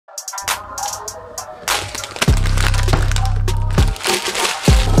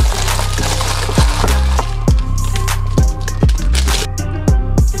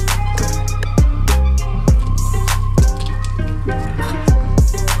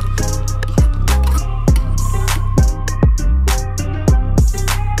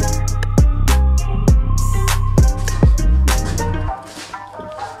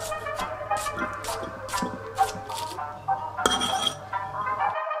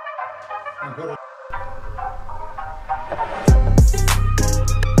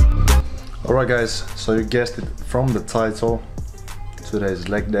Alright guys, so you guessed it from the title. Today is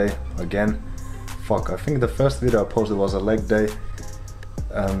leg day again. Fuck, I think the first video I posted was a leg day.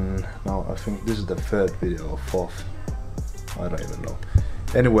 And now I think this is the third video or fourth. I don't even know.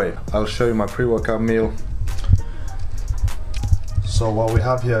 Anyway, I'll show you my pre-workout meal. So what we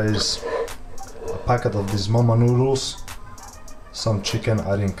have here is a packet of these mama noodles, some chicken,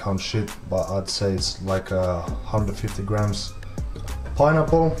 I didn't count shit, but I'd say it's like 150 grams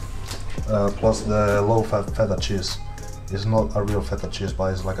pineapple, plus the low-fat feta cheese. It's not a real feta cheese,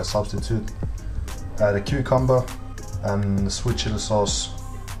 but it's like a substitute. The cucumber and sweet chili sauce,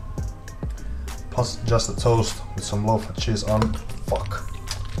 plus just a toast with some low-fat cheese on,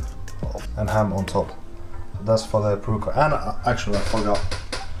 and ham on top. So that's for the pre-workout. And actually I forgot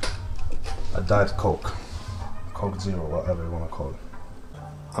a Diet Coke, Coke Zero, whatever you want to call it.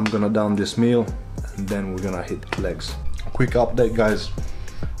 I'm gonna down this meal and then we're gonna hit legs. Quick update guys,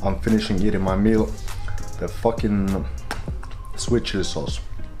 I'm finishing eating my meal. The fucking sweet chili sauce,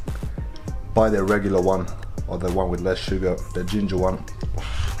 buy the regular one or the one with less sugar, the ginger one.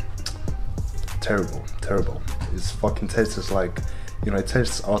 Terrible, terrible. It fucking tastes like, you know, it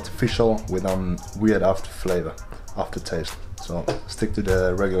tastes artificial with weird aftertaste. So stick to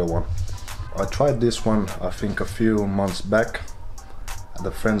the regular one. I tried this one I think a few months back at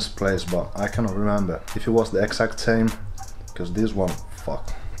a friend's place, but I cannot remember if it was the exact same, because this one,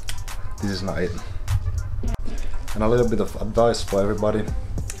 fuck, this is not it. And a little bit of advice for everybody: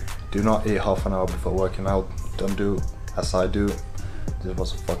 do not eat half an hour before working out. Don't do as I do. This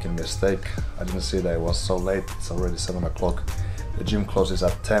was a fucking mistake. I didn't see that it was so late. It's already 7 o'clock. The gym closes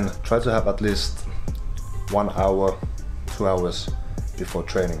at 10. Try to have at least 1 hour, 2 hours before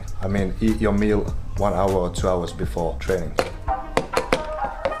training. I mean, eat your meal 1 hour or 2 hours before training.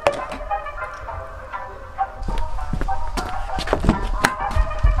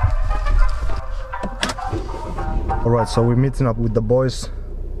 Alright, so we're meeting up with the boys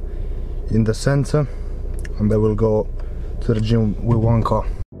in the center and then we'll go to the gym with one car.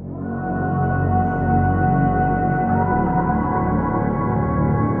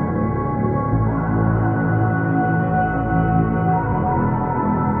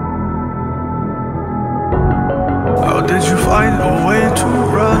 How did you find a way to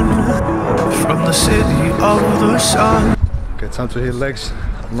run from the city of the sun? Okay, time to hit legs.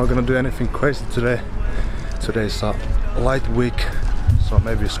 I'm not gonna do anything crazy today. Today's a light week, so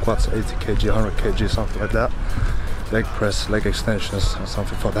maybe squats 80 kg, 100 kg, something like that. Leg press, leg extensions, and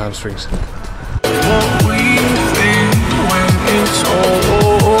something for the hamstrings. What we think when it's all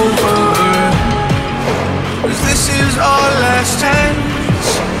over, 'cause this is our last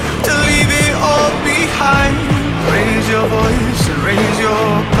chance to leave it all behind. Raise your voice and raise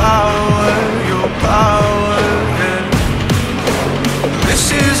your power, yeah.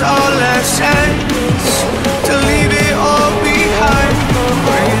 This is our last chance to leave it all behind.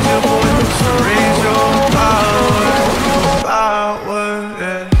 Raise your voice and raise your power,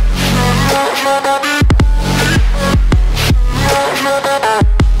 yeah.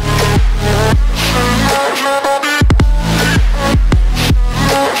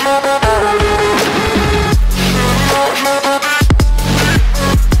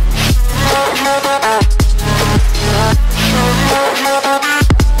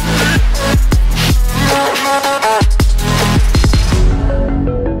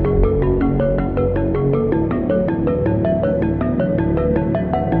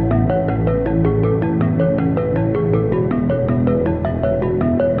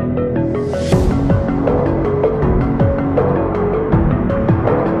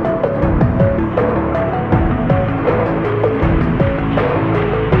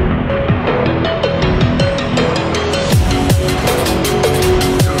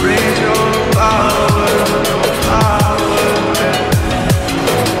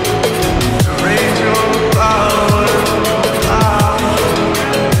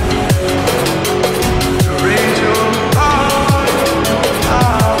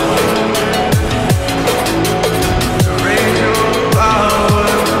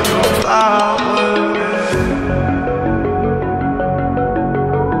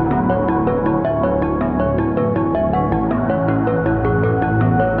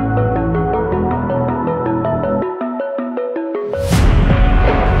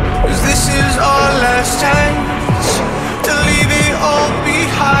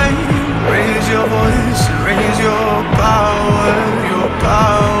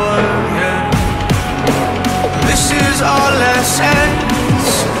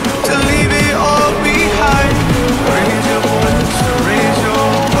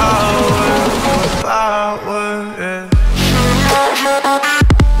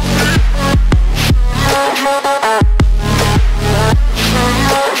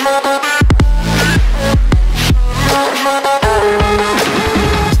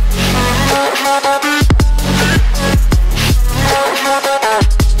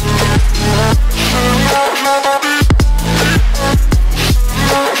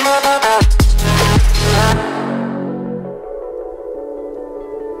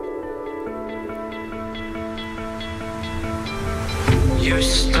 You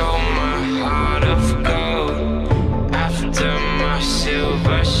stole my heart of gold after my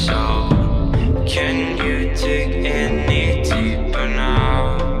silver soul. Can you dig any deeper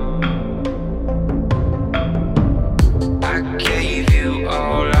now? I gave you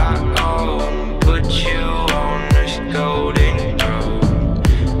all I own, put you on this golden throne,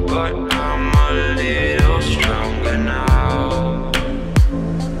 but I'm a little stronger now.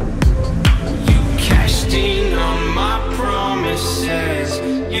 You cashed in on my promises,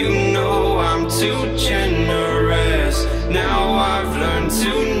 you know I'm too generous. Now I've learned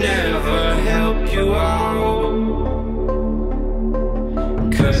to never help you out,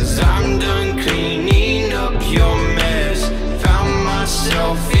 'cause I'm done cleaning up your mess. Found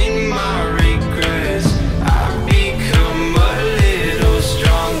myself in my regrets. I've become a little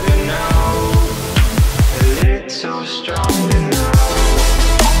stronger now, a little stronger now.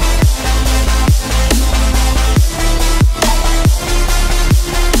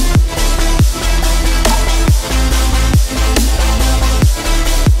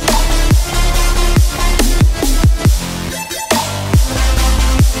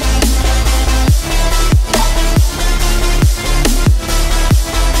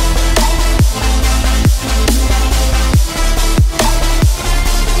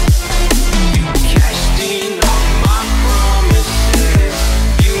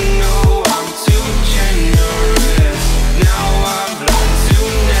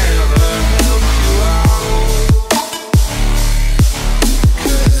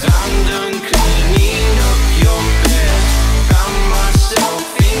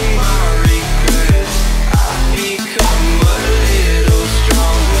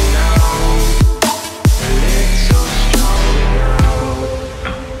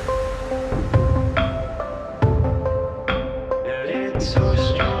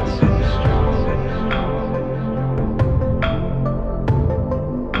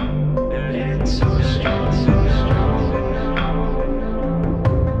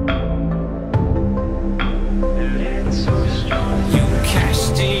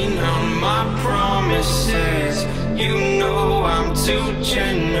 You know I'm too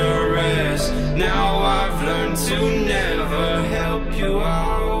generous. Now I've learned to never help you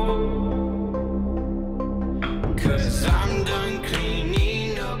out.